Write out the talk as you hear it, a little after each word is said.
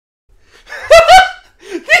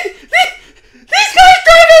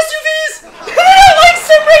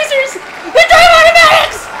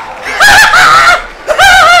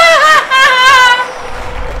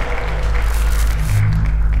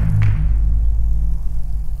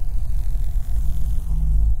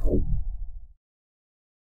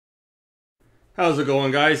How's it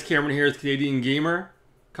going, guys? Cameron here with Canadian Gamer,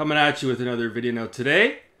 coming at you with another video. Now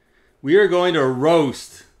today, we are going to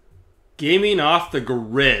roast gaming off the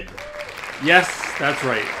grid. Yes, that's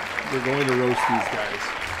right. We're going to roast these guys.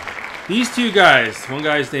 These two guys, one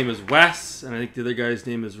guy's name is Wes, and I think the other guy's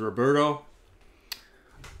name is Roberto.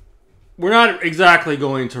 We're not exactly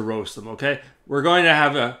going to roast them, okay? We're going to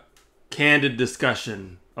have a candid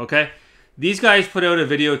discussion, okay? These guys put out a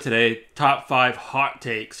video today, top 5 hot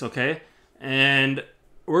takes, okay? And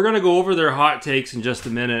we're going to go over their hot takes in just a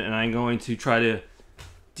minute, and I'm going to try to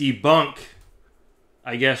debunk,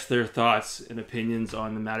 I guess, their thoughts and opinions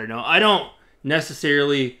on the matter. Now, I don't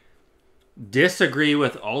necessarily disagree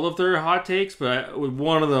with all of their hot takes, but with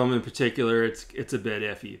one of them in particular, it's a bit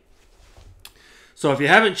iffy. So if you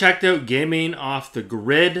haven't checked out Gaming Off the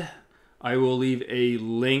Grid, I will leave a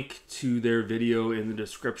link to their video in the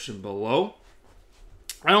description below.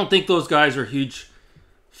 I don't think those guys are huge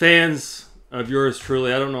fans of yours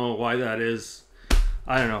truly. I don't know why that is.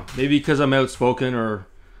 I don't know. Maybe because I'm outspoken or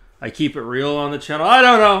I keep it real on the channel. I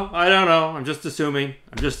don't know. I'm just assuming.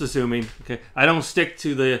 Okay. I don't stick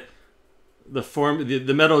to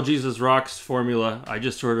the Metal Jesus Rocks formula. I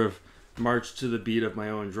just sort of march to the beat of my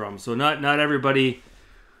own drum. So not everybody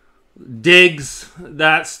digs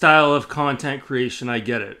that style of content creation. I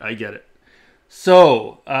get it.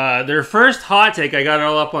 So their first hot take, I got it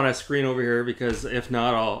all up on a screen over here because if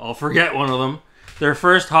not, I'll forget one of them. Their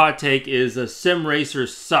first hot take is sim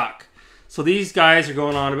racers suck. So these guys are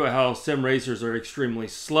going on about how sim racers are extremely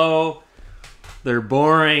slow, they're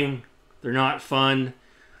boring, they're not fun.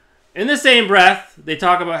 In the same breath, they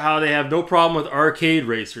talk about how they have no problem with arcade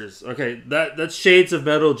racers. Okay, that's shades of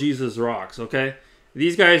Metal Jesus Rocks, okay?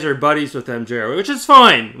 These guys are buddies with MJR, which is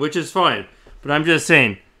fine. But I'm just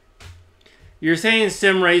saying, you're saying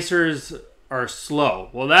sim racers are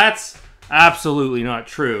slow. Well, that's absolutely not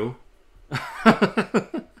true.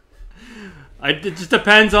 It just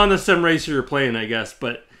depends on the sim racer you're playing, I guess.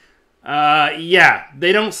 But yeah,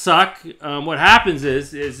 they don't suck. What happens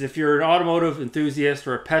is if you're an automotive enthusiast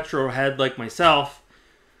or a petrol head like myself,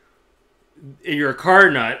 you're a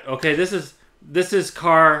car nut. Okay, this is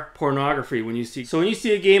car pornography when you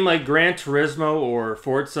see a game like Gran Turismo or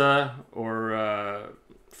Forza or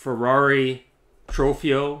Ferrari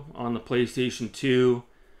Trofeo on the PlayStation 2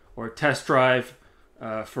 or Test Drive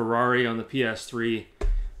Ferrari on the PS3.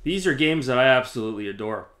 These are games that I absolutely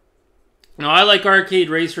adore. Now, I like arcade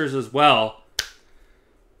racers as well,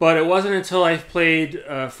 but it wasn't until I played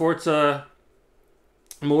Forza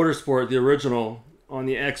Motorsport, the original, on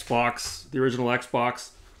the Xbox, the original Xbox,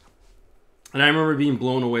 and I remember being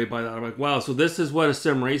blown away by that. I'm like, wow, so this is what a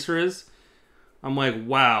sim racer is? I'm like,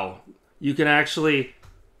 wow, you can actually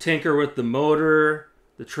tinker with the motor,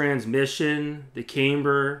 the transmission, the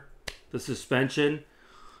camber, the suspension.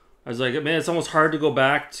 I was like, man, it's almost hard to go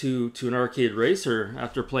back to an arcade racer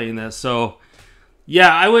after playing this. So,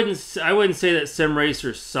 yeah, I wouldn't say that sim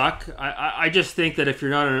racers suck. I just think that if you're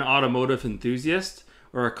not an automotive enthusiast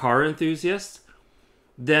or a car enthusiast,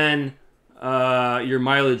 then your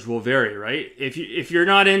mileage will vary, right? If you're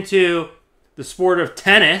not into the sport of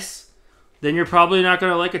tennis, then you're probably not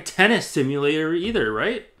going to like a tennis simulator either,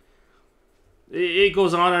 right? It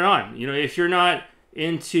goes on and on. You know, if you're not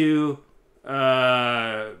into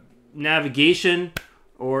navigation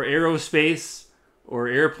or aerospace or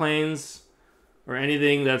airplanes or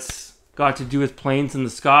anything that's got to do with planes in the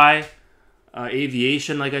sky,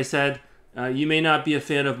 aviation, like I said, you may not be a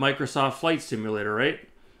fan of Microsoft Flight Simulator, right?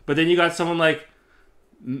 But then you got someone like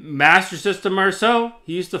Master System Marceau.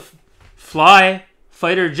 He used to fly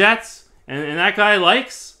fighter jets, and that guy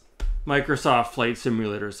likes Microsoft Flight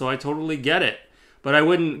Simulator, so I totally get it. But I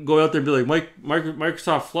wouldn't go out there and be like,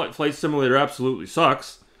 Microsoft Flight Simulator absolutely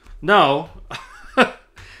sucks. No.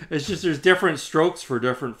 It's just there's different strokes for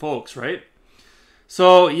different folks, right?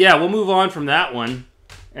 So, yeah, we'll move on from that one.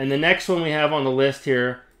 And the next one we have on the list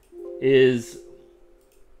here is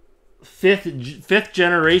fifth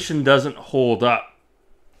generation doesn't hold up.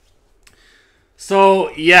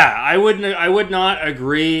 So, yeah, I would not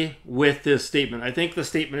agree with this statement. I think the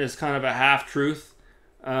statement is kind of a half-truth.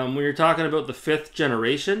 When you're talking about the 5th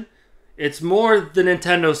generation, it's more the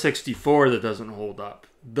Nintendo 64 that doesn't hold up.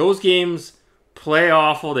 Those games play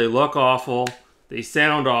awful, they look awful, they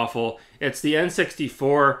sound awful. It's the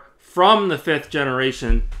N64 from the 5th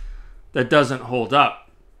generation that doesn't hold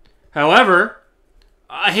up. However,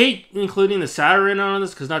 I hate including the Saturn on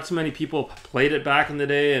this because not too many people played it back in the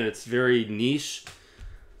day and it's very niche.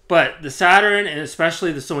 But the Saturn and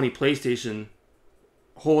especially the Sony PlayStation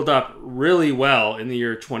hold up really well in the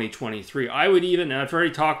year 2023. I would even, and I've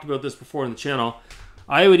already talked about this before on the channel,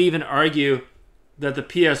 I would even argue that the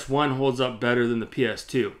PS1 holds up better than the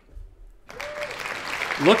PS2.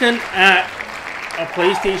 Looking at a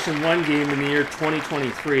PlayStation 1 game in the year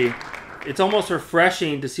 2023, it's almost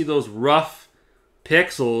refreshing to see those rough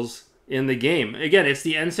pixels in the game. Again, it's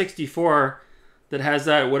the N64 that has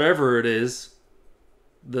that, whatever it is,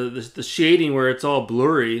 the shading where it's all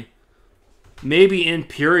blurry. Maybe in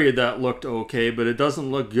period that looked okay, but it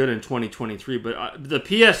doesn't look good in 2023. But the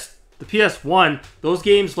PS1, those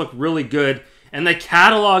games look really good. And the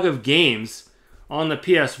catalog of games on the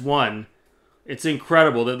PS1, it's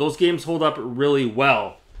incredible that those games hold up really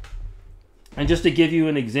well. And just to give you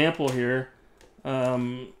an example here,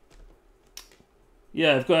 yeah,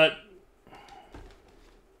 I've got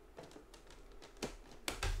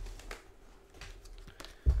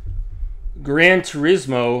Gran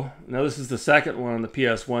Turismo. Now this is the second one on the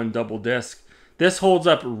PS1 double disc. This holds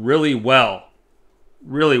up really well.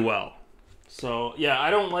 Really well. So, yeah, I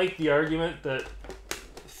don't like the argument that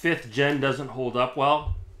 5th gen doesn't hold up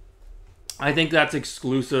well. I think that's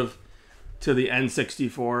exclusive to the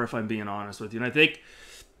N64, if I'm being honest with you. And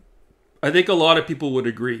I think a lot of people would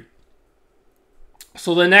agree.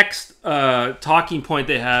 So the next talking point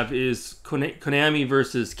they have is Konami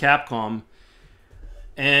versus Capcom.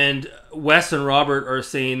 And Wes and Robert are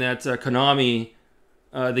saying that Konami,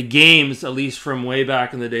 the games, at least from way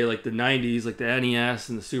back in the day, like the 90s, like the NES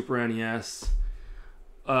and the Super NES,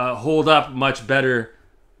 hold up much better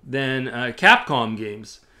than Capcom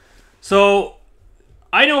games. So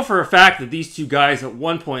I know for a fact that these two guys at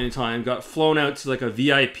one point in time got flown out to like a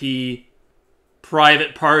VIP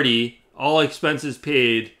private party, all expenses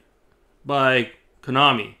paid by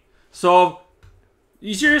Konami. So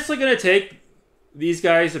you seriously going to take these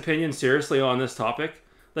guys' opinion seriously on this topic?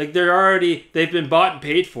 Like, they've been bought and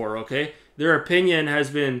paid for, okay? Their opinion has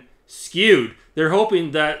been skewed. They're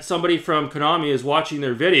hoping that somebody from Konami is watching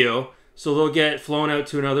their video, so they'll get flown out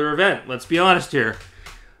to another event. Let's be honest here.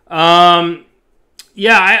 Yeah,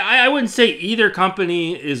 I wouldn't say either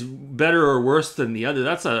company is better or worse than the other.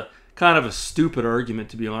 That's a kind of a stupid argument,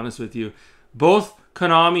 to be honest with you. Both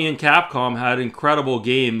Konami and Capcom had incredible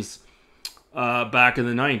games back in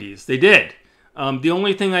the 90s. They did. The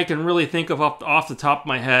only thing I can really think of off the top of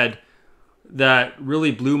my head that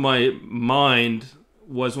really blew my mind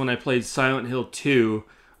was when I played Silent Hill 2.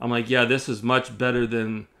 I'm like, yeah, this is much better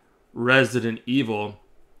than Resident Evil.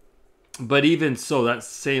 But even so, that's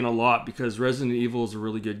saying a lot because Resident Evil is a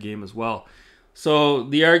really good game as well. So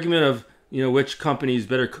the argument of, which company is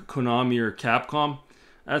better, Konami or Capcom,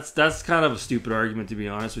 that's kind of a stupid argument, to be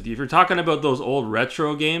honest with you. If you're talking about those old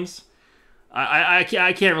retro games, I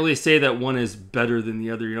can't really say that one is better than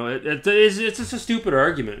the other. It's just a stupid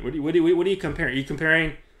argument. What are you comparing? Are you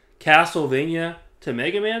comparing Castlevania to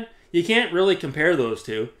Mega Man? You can't really compare those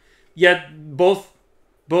two. Yet both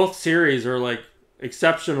series are like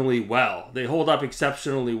exceptionally well. They hold up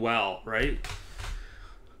exceptionally well, right?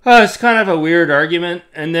 It's kind of a weird argument.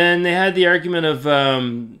 And then they had the argument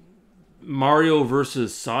of Mario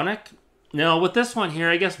versus Sonic. Now with this one here,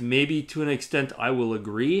 I guess maybe to an extent I will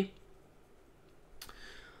agree.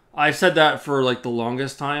 I've said that for like the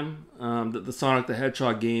longest time, that the Sonic the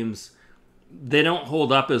Hedgehog games, they don't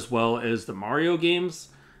hold up as well as the Mario games,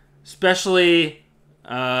 especially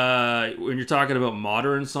when you're talking about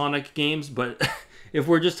modern Sonic games. But if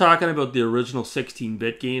we're just talking about the original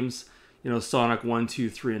 16-bit games, Sonic 1, 2,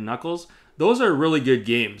 3, and Knuckles, those are really good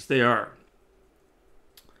games. They are.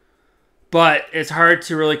 But it's hard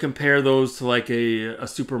to really compare those to like a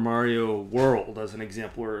Super Mario World, as an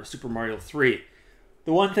example, or a Super Mario 3.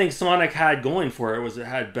 The one thing Sonic had going for it was it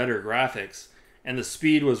had better graphics, and the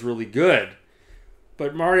speed was really good.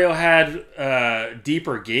 But Mario had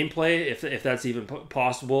deeper gameplay, if that's even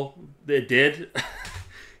possible. It did.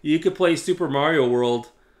 You could play Super Mario World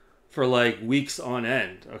for like weeks on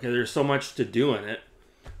end. Okay, there's so much to do in it.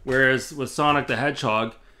 Whereas with Sonic the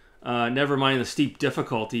Hedgehog, never mind the steep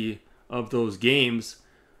difficulty of those games,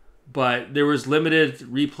 but there was limited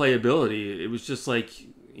replayability. It was just like,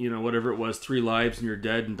 whatever it was, 3 lives and you're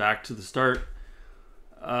dead and back to the start.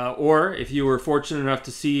 Or if you were fortunate enough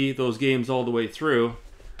to see those games all the way through,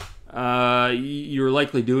 you were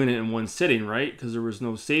likely doing it in one sitting, right? Because there was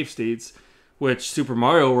no save states, which Super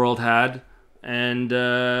Mario World had. And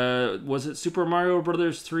was it Super Mario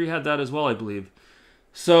Brothers 3 had that as well, I believe.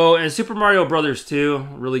 So, and Super Mario Brothers 2,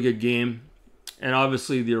 really good game. And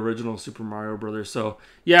obviously the original Super Mario Brothers. So,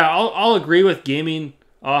 yeah, I'll agree with gaming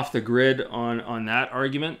off the grid on that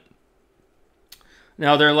argument.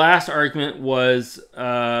 Now, their last argument was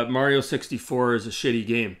Mario 64 is a shitty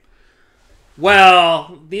game.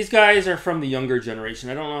 Well, these guys are from the younger generation.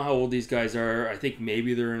 I don't know how old these guys are. I think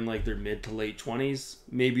maybe they're in like their mid to late 20s,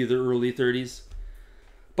 maybe their early 30s.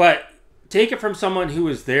 But take it from someone who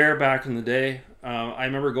was there back in the day. I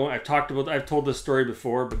remember going. I've told this story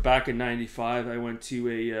before, but back in '95, I went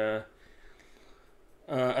to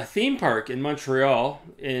a theme park in Montreal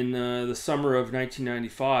in the summer of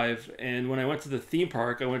 1995. And when I went to the theme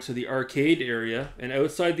park, I went to the arcade area, and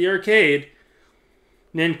outside the arcade,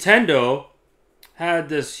 Nintendo had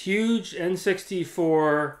this huge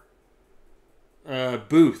N64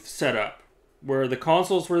 booth set up where the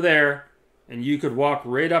consoles were there, and you could walk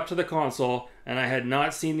right up to the console. And I had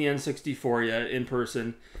not seen the N64 yet in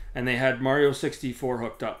person, and they had Mario 64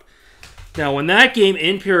 hooked up. Now, when that game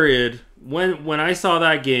in period, when I saw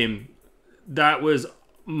that game, that was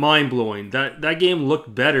mind blowing. That game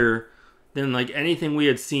looked better than like anything we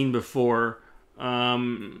had seen before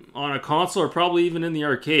on a console, or probably even in the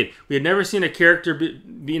arcade. We had never seen a character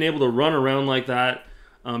being able to run around like that,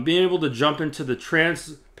 being able to jump into the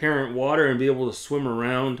transparent water and be able to swim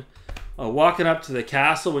around, walking up to the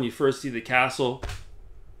castle when you first see the castle,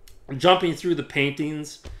 jumping through the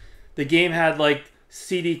paintings. The game had like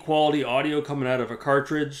CD quality audio coming out of a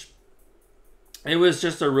cartridge. It was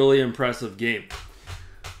just a really impressive game.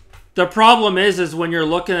 The problem is when you're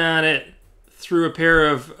looking at it through a pair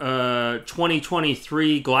of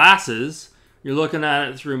 2023 glasses, you're looking at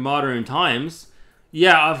it through modern times.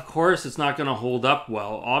 Yeah, of course, it's not going to hold up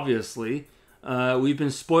well, obviously. We've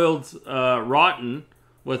been spoiled rotten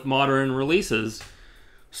with modern releases.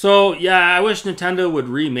 So, yeah, I wish Nintendo would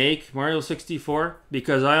remake Mario 64,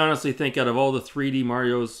 because I honestly think out of all the 3D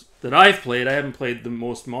Marios that I've played, I haven't played the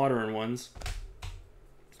most modern ones,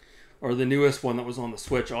 or the newest one that was on the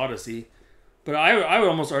Switch, Odyssey. But I would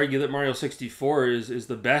almost argue that Mario 64 is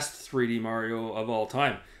the best 3D Mario of all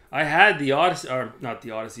time. I had the Odyssey, or not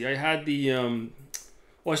the Odyssey, I had the,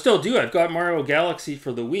 well, I still do. I've got Mario Galaxy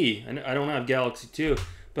for the Wii, and I don't have Galaxy 2.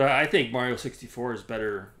 But I think Mario 64 is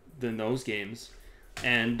better than those games.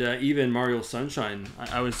 And even Mario Sunshine,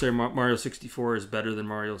 I would say Mario 64 is better than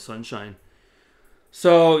Mario Sunshine.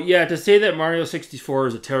 So, yeah, to say that Mario 64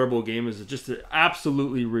 is a terrible game is just an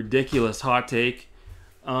absolutely ridiculous hot take.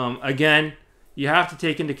 Again, you have to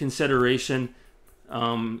take into consideration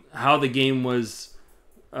how the game was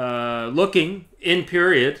looking in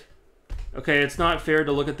period. Okay, it's not fair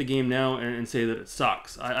to look at the game now and say that it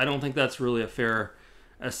sucks. I don't think that's really a fair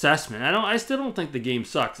assessment. I still don't think the game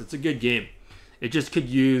sucks. It's a good game. It just could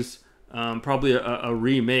use probably a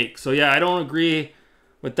remake. So yeah, I don't agree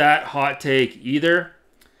with that hot take either.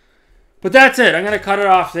 But that's it. I'm going to cut it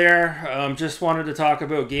off there. Just wanted to talk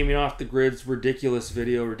about Gaming Off the Grid's ridiculous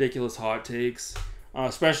video, ridiculous hot takes.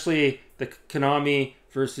 Especially the Konami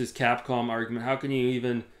versus Capcom argument. How can you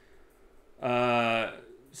even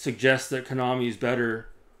suggest that Konami is better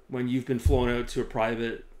when you've been flown out to a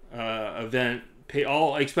private event,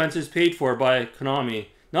 all expenses paid for by Konami?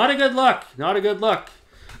 Not a good look. Not a good look.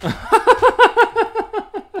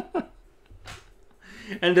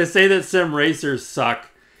 And to say that sim racers suck.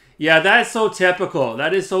 Yeah, that's so typical.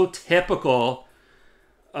 That is so typical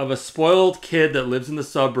of a spoiled kid that lives in the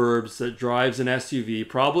suburbs that drives an SUV.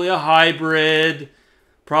 Probably a hybrid.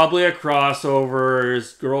 Probably a crossover.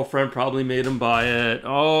 His girlfriend probably made him buy it.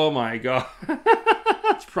 Oh my god.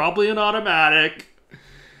 It's probably an automatic.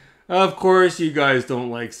 Of course you guys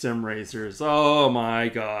don't like sim racers. Oh my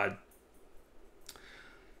god.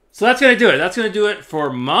 So that's going to do it. That's going to do it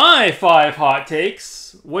for my 5 hot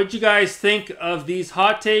takes. What did you guys think of these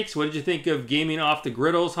hot takes? What did you think of Gaming Off the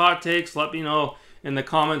Griddle's hot takes? Let me know in the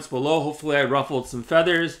comments below. Hopefully I ruffled some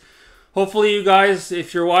feathers. Hopefully you guys,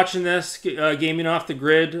 if you're watching this, Gaming Off the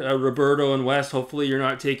Grid, Roberto and Wes, hopefully you're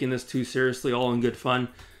not taking this too seriously, all in good fun.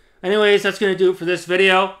 Anyways, that's going to do it for this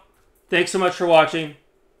video. Thanks so much for watching.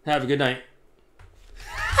 Have a good night.